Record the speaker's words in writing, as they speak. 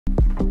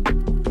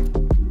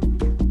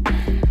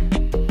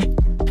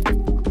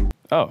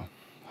Oh,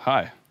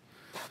 hi.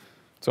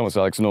 It's almost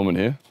Alex Norman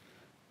here.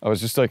 I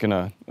was just taking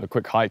a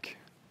quick hike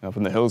up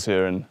in the hills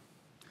here, and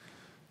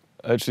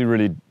I actually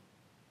really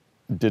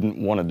didn't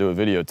want to do a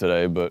video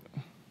today, but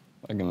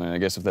I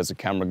guess if there's a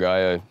camera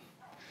guy,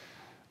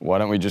 why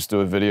don't we just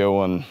do a video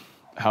on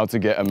how to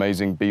get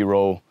amazing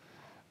B-roll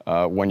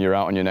when you're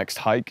out on your next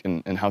hike,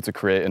 and how to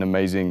create an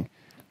amazing,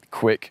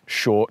 quick,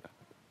 short,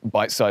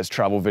 bite-sized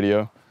travel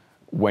video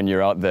when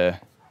you're out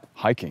there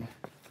hiking.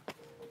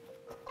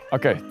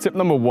 Okay, tip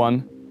number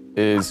one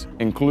is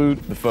include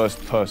the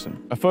first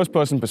person. A first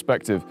person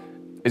perspective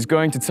is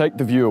going to take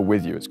the viewer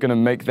with you. It's going to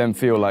make them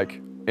feel like,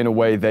 in a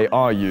way, they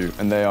are you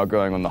and they are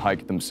going on the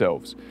hike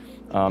themselves.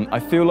 I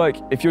feel like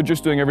if you're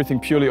just doing everything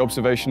purely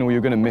observational, you're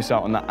going to miss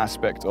out on that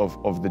aspect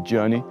of the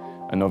journey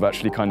and of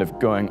actually kind of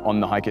going on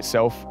the hike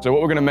itself. So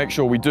what we're going to make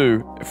sure we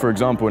do, for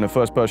example, in a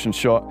first person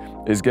shot,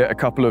 is get a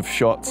couple of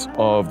shots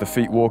of the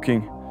feet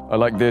walking. I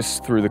like this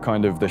through the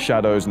kind of the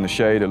shadows and the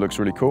shade. It looks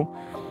really cool.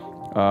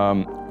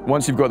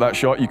 Once you've got that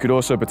shot, you could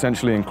also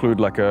potentially include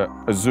like a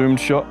zoomed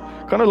shot,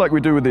 kind of like we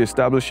do with the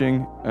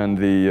establishing and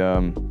the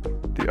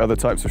other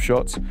types of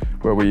shots,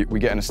 where we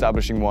get an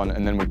establishing one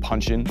and then we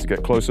punch in to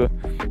get closer.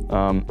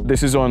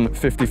 This is on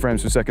 50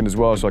 frames per second as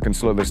well, so I can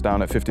slow this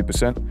down at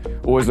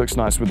 50%. Always looks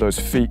nice with those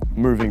feet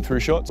moving through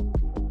shots.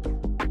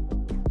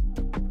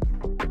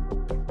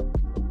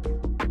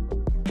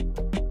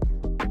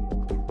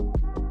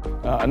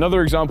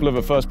 Another example of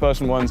a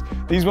first-person ones,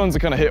 these ones are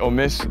kind of hit or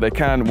miss. They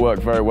can work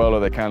very well,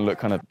 or they can look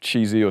kind of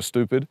cheesy or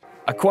stupid.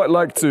 I quite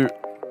like to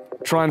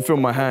try and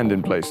film my hand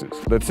in places.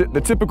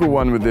 The typical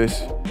one with this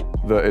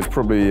that is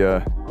probably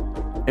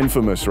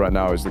infamous right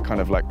now is the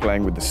kind of like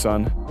playing with the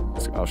sun.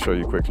 I'll show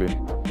you quickly.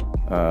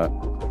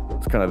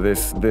 It's kind of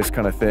this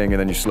kind of thing, and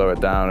then you slow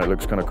it down. It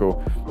looks kind of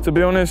cool. To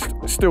be honest,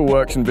 it still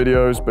works in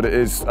videos, but it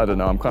is, I don't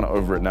know, I'm kind of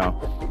over it now.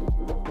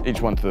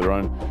 Each one to their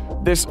own.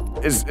 This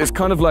is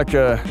kind of like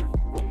a,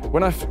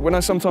 when I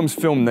sometimes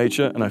film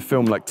nature and I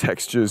film like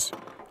textures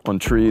on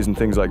trees and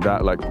things like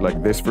that,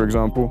 like this for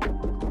example,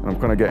 and I'm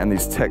kind of getting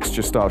these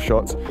texture style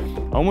shots,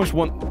 I almost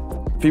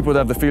want people to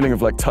have the feeling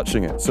of like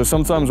touching it. So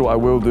sometimes what I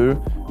will do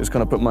is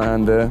kind of put my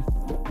hand there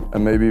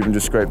and maybe even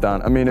just scrape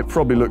down. I mean, it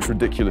probably looks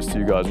ridiculous to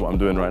you guys what I'm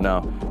doing right now,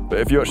 but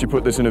if you actually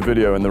put this in a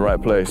video in the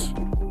right place,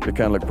 it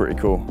can look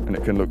pretty cool, and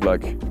it can look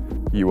like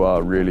you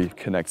are really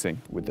connecting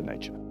with the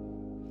nature.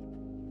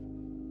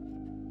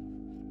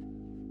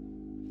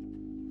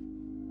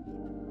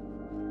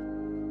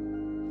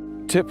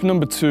 Tip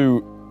number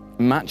two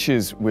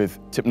matches with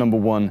tip number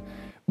one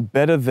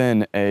better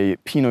than a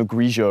Pinot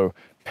Grigio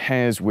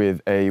pairs with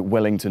a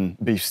Wellington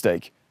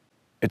beefsteak.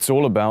 It's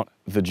all about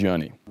the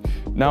journey.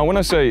 Now, when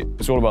I say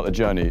it's all about the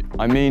journey,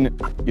 I mean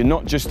you're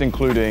not just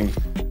including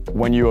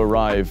when you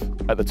arrive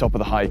at the top of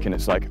the hike and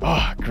it's like,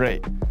 oh,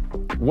 great.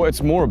 What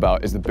it's more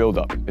about is the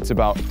build-up. It's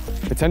about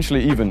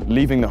potentially even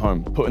leaving the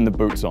home, putting the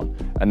boots on,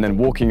 and then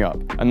walking up.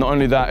 And not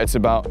only that, it's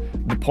about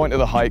the point of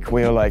the hike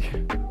where you're like,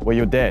 where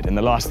you're dead, and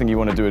the last thing you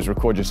want to do is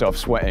record yourself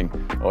sweating,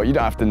 or you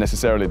don't have to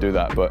necessarily do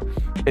that, but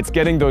it's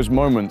getting those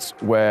moments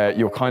where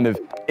you're kind of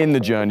in the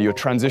journey, you're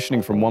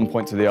transitioning from one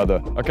point to the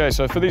other. Okay,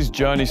 so for these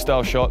journey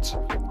style shots,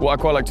 what I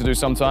quite like to do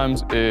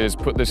sometimes is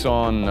put this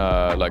on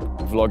like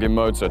vlogging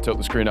mode, so tilt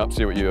the screen up,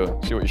 see what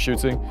you're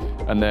shooting,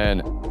 and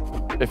then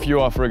if you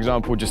are, for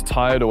example, just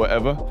tired or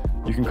whatever,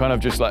 you can kind of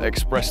just like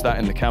express that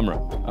in the camera.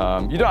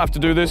 You don't have to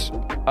do this.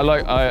 I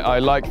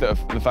like the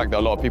fact that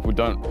a lot of people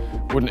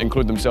wouldn't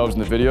include themselves in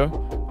the video.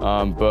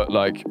 But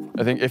like,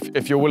 I think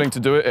if you're willing to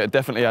do it, it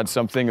definitely adds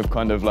something of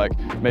kind of like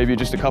maybe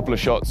just a couple of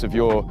shots of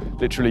you're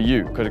literally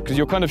you, because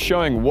you're kind of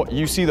showing what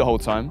you see the whole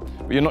time,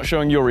 but you're not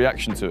showing your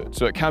reaction to it.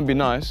 So it can be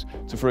nice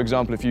to, for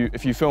example,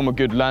 if you film a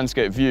good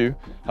landscape view,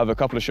 have a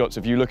couple of shots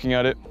of you looking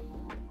at it,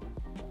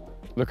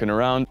 looking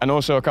around, and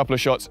also a couple of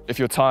shots if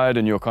you're tired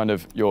and you're kind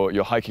of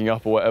you're hiking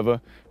up or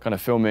whatever, kind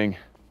of filming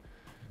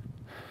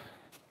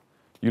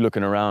you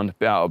looking around, a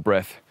bit out of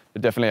breath.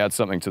 It definitely adds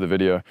something to the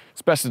video.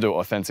 It's best to do it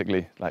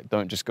authentically. Like,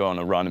 don't just go on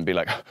a run and be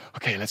like,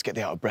 okay, let's get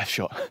the out of breath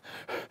shot.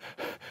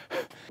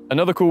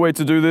 Another cool way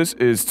to do this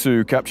is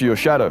to capture your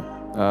shadow.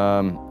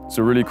 It's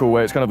a really cool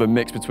way. It's kind of a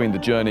mix between the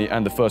journey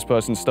and the first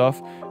person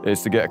stuff,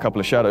 is to get a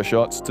couple of shadow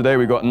shots. Today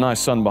we got a nice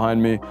sun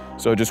behind me,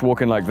 so just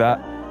walking like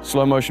that.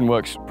 Slow motion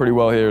works pretty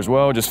well here as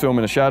well, just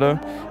filming a shadow.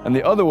 And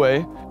the other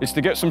way is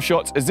to get some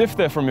shots as if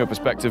they're from your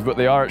perspective, but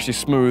they are actually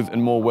smooth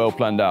and more well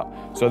planned out.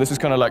 So this is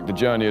kind of like the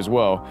journey as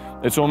well.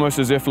 It's almost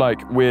as if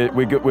like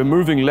we're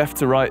moving left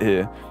to right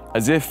here,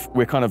 as if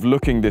we're kind of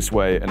looking this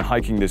way and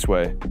hiking this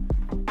way.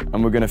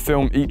 And we're going to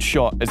film each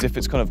shot as if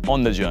it's kind of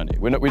on the journey.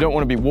 We don't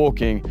want to be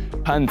walking,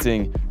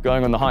 panting,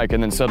 going on the hike,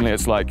 and then suddenly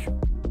it's like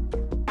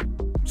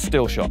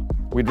still shot.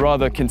 We'd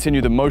rather continue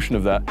the motion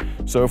of that.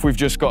 So if we've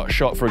just got a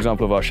shot, for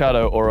example, of our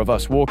shadow or of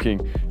us walking,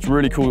 it's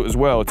really cool as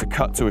well to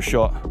cut to a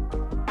shot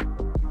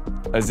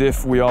as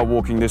if we are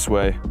walking this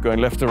way, going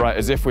left to right,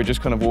 as if we're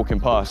just kind of walking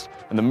past,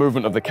 and the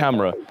movement of the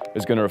camera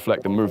is going to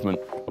reflect the movement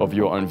of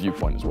your own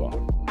viewpoint as well.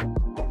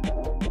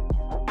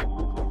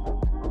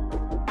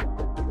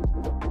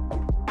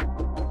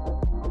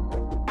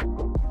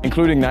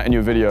 including that in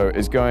your video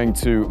is going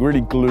to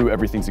really glue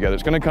everything together.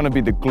 It's going to kind of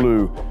be the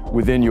glue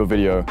within your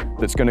video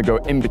that's going to go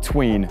in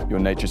between your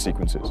nature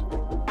sequences.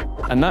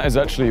 And that is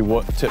actually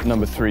what tip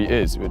number 3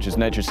 is, which is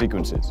nature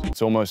sequences.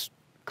 It's almost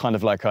kind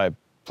of like I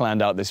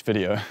planned out this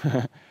video.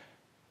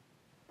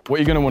 What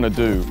you're going to want to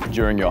do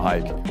during your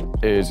hike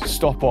is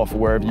stop off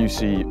wherever you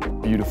see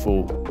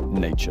beautiful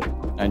nature.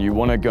 And you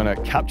want to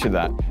capture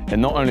that in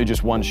not only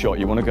just one shot,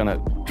 you want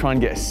to try and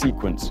get a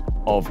sequence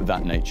of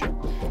that nature.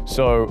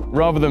 So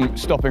rather than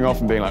stopping off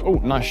and being like, oh,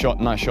 nice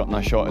shot, nice shot,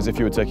 nice shot, as if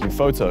you were taking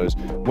photos,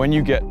 when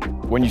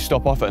you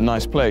stop off at a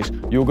nice place,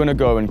 you're going to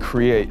go and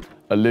create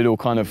a little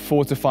kind of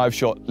 4 to 5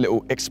 shot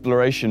little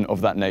exploration of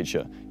that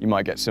nature. You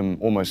might get some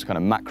almost kind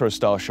of macro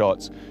style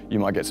shots, you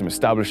might get some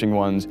establishing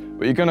ones,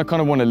 but you're gonna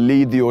kind of want to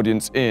lead the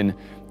audience in.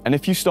 And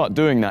if you start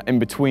doing that in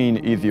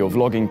between either your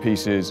vlogging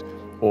pieces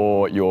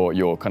or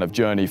your kind of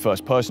journey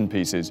first person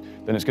pieces,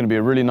 then it's gonna be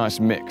a really nice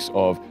mix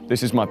of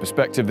this is my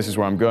perspective, this is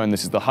where I'm going,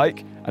 this is the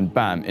hike, and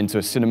bam, into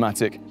a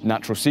cinematic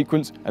natural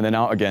sequence, and then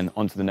out again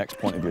onto the next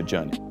point of your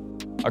journey.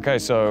 Okay,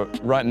 so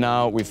right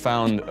now we've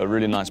found a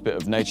really nice bit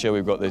of nature.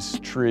 We've got this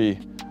tree,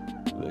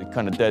 the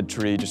kind of dead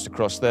tree just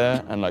across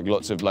there, and like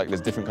lots of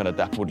there's different kind of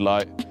dappled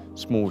light,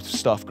 small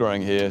stuff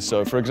growing here.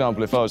 So for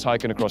example, if I was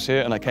hiking across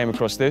here and I came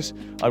across this,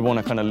 I'd want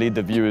to kind of lead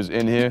the viewers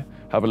in here,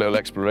 have a little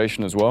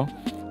exploration as well.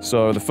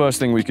 So the first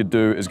thing we could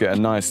do is get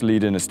a nice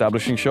lead-in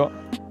establishing shot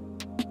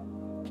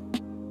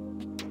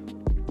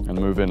and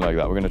move in like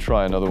that. We're going to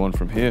try another one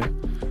from here.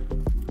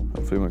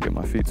 Hopefully I won't get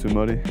my feet too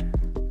muddy.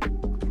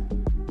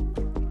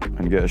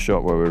 And get a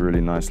shot where we're really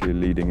nicely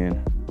leading in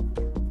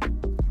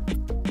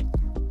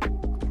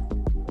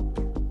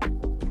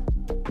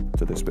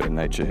to this bit of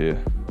nature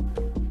here.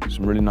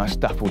 Some really nice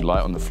dappled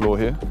light on the floor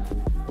here.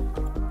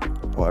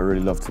 What I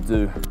really love to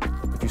do,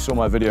 if you saw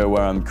my video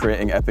where I'm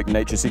creating epic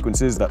nature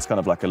sequences, that's kind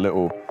of like a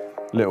little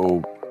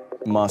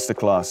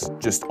masterclass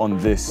just on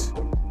this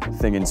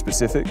thing in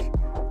specific.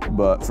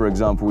 But for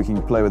example, we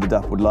can play with the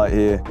dappled light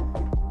here,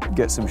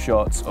 get some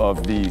shots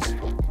of these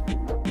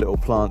little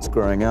plants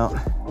growing out.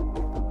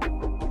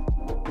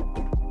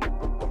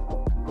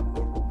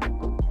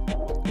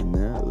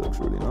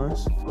 Really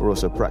nice. We're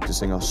also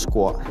practicing our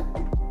squat,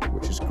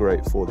 which is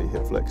great for the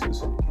hip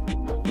flexors.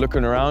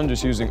 Looking around,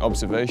 just using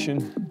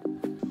observation.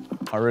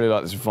 I really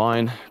like this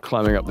vine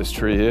climbing up this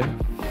tree here,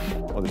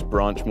 or this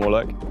branch more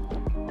like.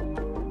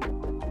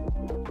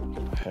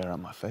 Hair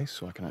on my face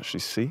so I can actually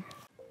see.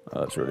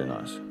 Oh, that's really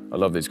nice. I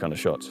love these kind of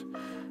shots.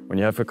 When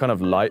you have a kind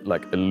of light,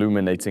 like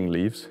illuminating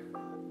leaves,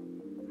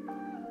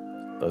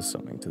 it does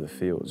something to the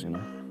feels, you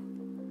know?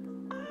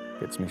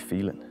 Gets me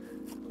feeling.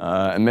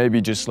 And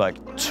maybe just like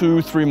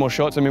 2, 3 more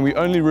shots. I mean, we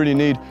only really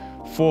need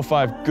 4 or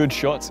 5 good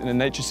shots in a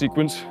nature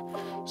sequence.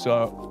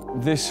 So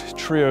this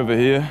tree over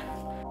here,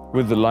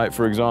 with the light,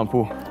 for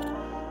example,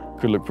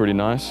 could look pretty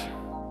nice.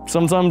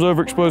 Sometimes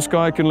overexposed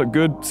sky can look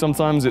good.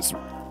 Sometimes it's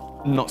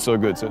not so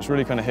good. So it's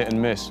really kind of hit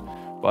and miss.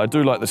 But I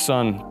do like the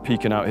sun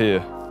peeking out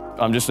here.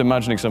 I'm just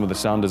imagining some of the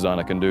sound design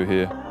I can do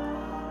here.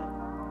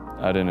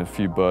 Add in a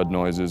few bird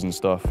noises and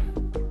stuff.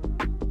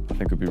 I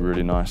think would be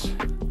really nice.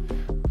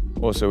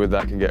 Also with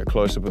that, can get a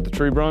close-up of the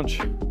tree branch.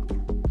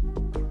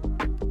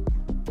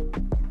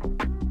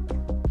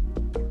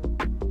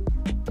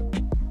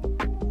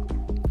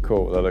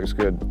 Cool, that looks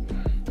good.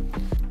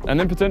 And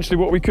then potentially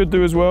what we could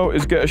do as well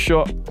is get a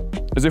shot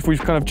as if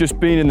we've kind of just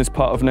been in this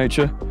part of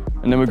nature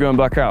and then we're going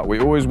back out. We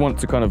always want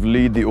to kind of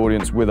lead the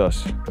audience with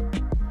us.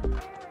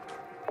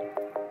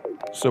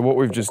 So what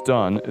we've just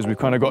done is we've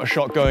kind of got a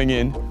shot going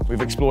in,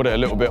 we've explored it a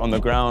little bit on the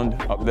ground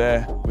up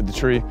there with the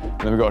tree, and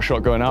then we've got a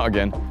shot going out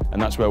again,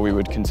 and that's where we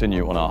would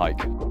continue on our hike.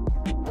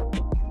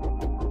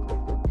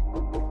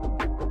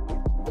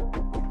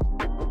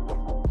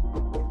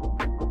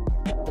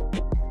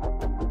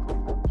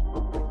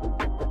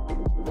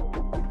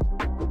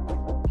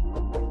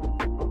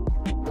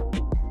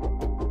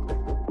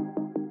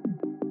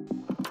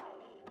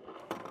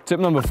 Tip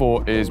number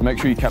 4 is make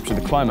sure you capture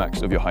the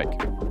climax of your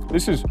hike.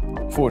 This is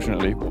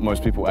fortunately what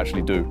most people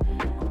actually do,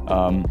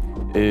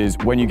 is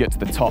when you get to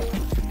the top,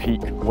 the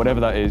peak, whatever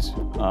that is,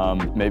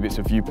 maybe it's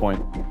a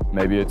viewpoint,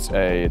 maybe it's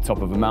a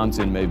top of a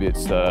mountain, maybe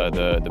it's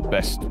the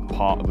best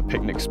part of a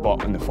picnic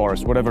spot in the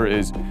forest, whatever it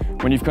is,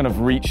 when you've kind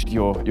of reached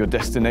your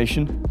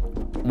destination,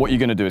 what you're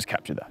gonna do is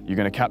capture that. You're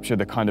gonna capture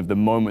the kind of the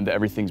moment that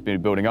everything's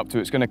been building up to.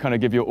 It's gonna kind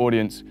of give your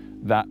audience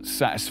that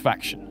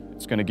satisfaction.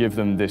 It's gonna give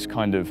them this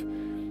kind of,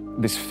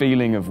 this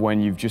feeling of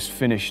when you've just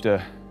finished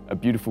a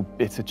beautiful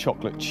bitter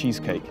chocolate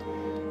cheesecake.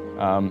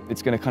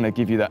 It's gonna kind of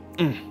give you that,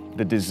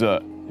 the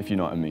dessert, if you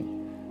know what I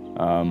mean.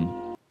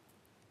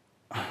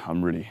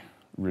 I'm really,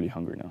 really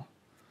hungry now.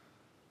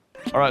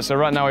 All right, so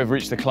right now we've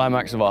reached the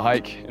climax of our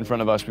hike. In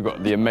front of us, we've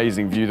got the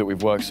amazing view that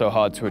we've worked so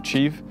hard to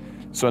achieve.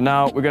 So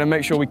now we're gonna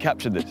make sure we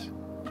capture this.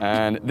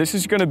 And this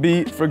is gonna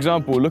be, for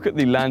example, look at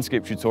the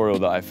landscape tutorial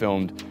that I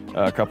filmed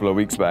a couple of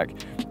weeks back.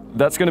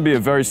 That's gonna be a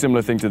very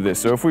similar thing to this.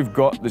 So if we've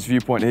got this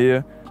viewpoint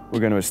here, we're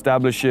gonna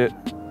establish it,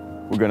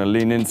 we're gonna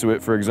lean into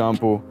it, for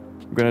example,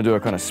 I'm gonna do a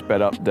kind of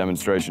sped up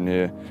demonstration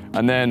here.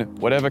 And then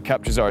whatever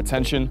captures our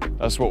attention,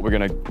 that's what we're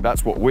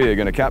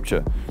gonna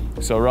capture.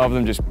 So rather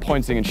than just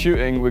pointing and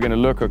shooting, we're gonna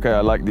look, okay,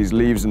 I like these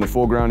leaves in the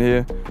foreground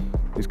here.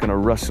 These kind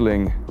of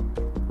rustling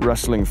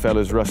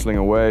feathers rustling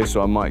away.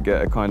 So I might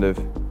get a kind of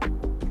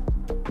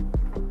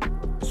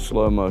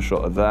slow-mo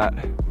shot of that.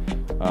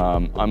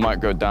 I might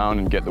go down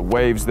and get the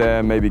waves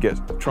there, maybe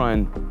try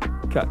and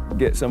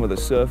get some of the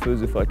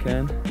surfers if I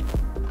can.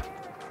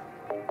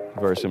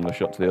 Very similar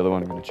shot to the other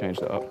one. I'm going to change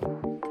that up.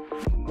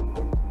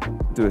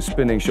 Do a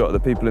spinning shot of the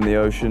people in the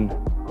ocean.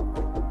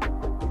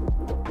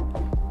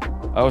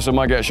 I also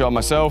might get a shot of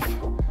myself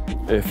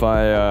if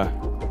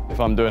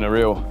I'm doing a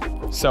real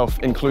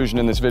self-inclusion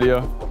in this video.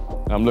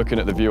 And I'm looking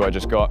at the view I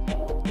just got.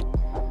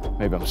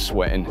 Maybe I'm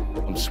sweating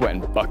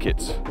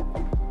buckets.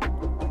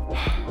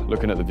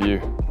 Looking at the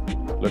view,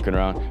 looking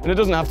around. And it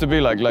doesn't have to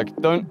be like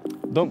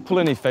don't pull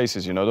any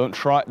faces, you know.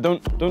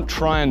 Don't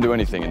try and do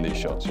anything in these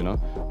shots, you know.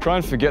 Try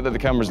and forget that the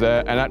camera's there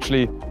and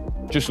actually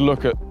just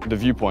look at the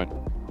viewpoint.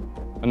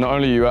 And not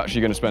only are you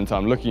actually going to spend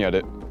time looking at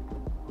it,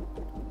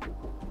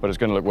 but it's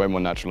going to look way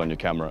more natural on your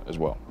camera as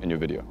well, in your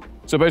video.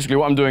 So basically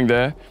what I'm doing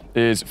there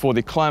is, for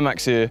the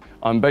climax here,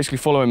 I'm basically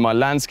following my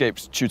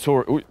landscapes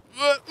tutorial.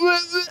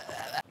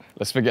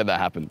 Let's forget that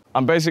happened.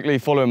 I'm basically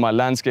following my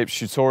landscapes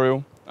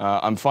tutorial.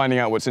 I'm finding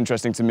out what's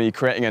interesting to me,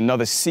 creating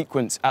another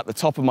sequence at the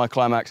top of my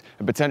climax,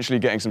 and potentially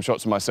getting some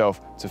shots of myself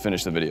to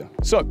finish the video.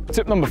 So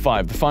tip number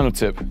 5, the final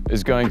tip,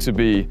 is going to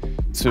be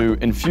to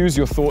infuse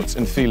your thoughts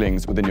and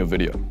feelings within your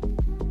video.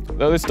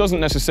 Though this doesn't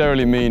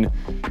necessarily mean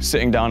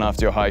sitting down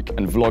after your hike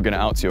and vlogging it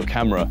out to your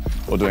camera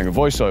or doing a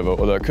voiceover,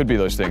 although it could be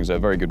those things. They're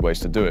very good ways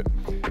to do it.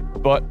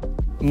 But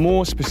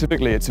more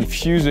specifically, it's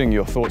infusing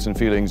your thoughts and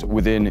feelings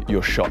within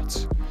your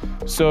shots.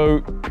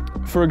 So,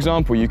 for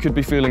example, you could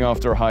be feeling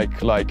after a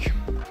hike like,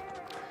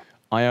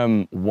 I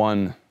am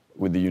one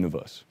with the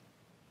universe.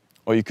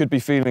 Or you could be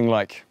feeling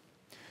like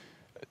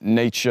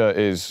nature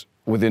is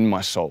within my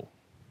soul.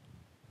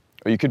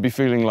 Or you could be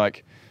feeling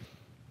like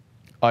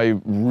I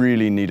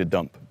really need a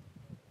dump.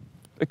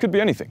 It could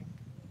be anything.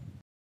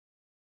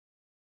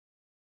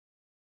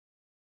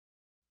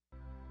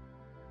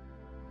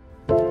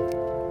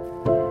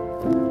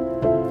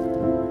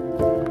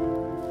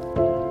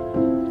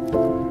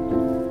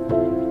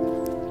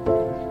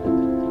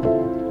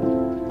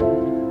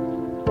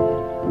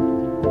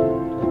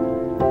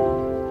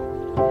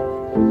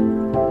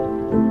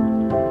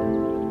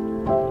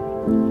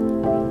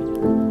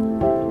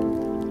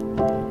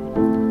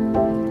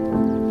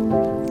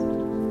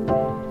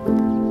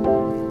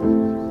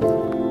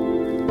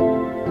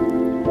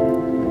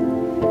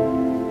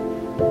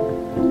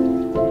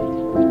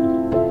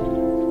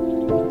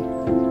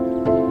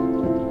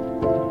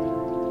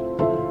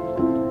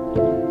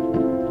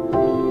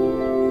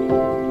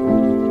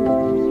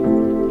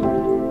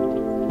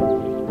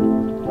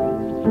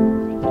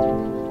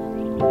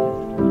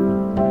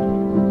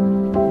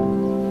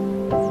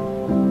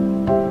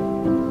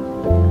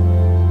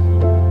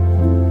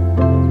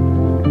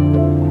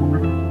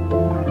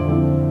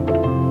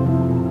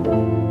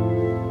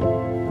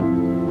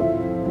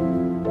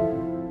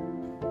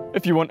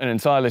 If you want an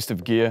entire list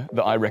of gear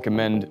that I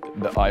recommend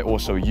that I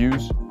also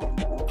use,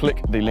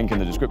 click the link in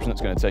the description.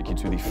 That's going to take you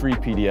to the free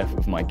PDF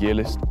of my gear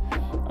list.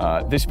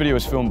 This video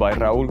is filmed by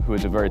Raul, who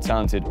is a very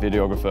talented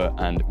videographer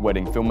and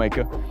wedding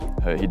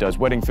filmmaker. He does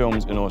wedding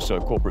films and also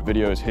corporate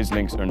videos. His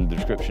links are in the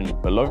description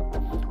below.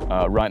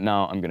 Right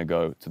now, I'm going to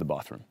go to the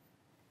bathroom.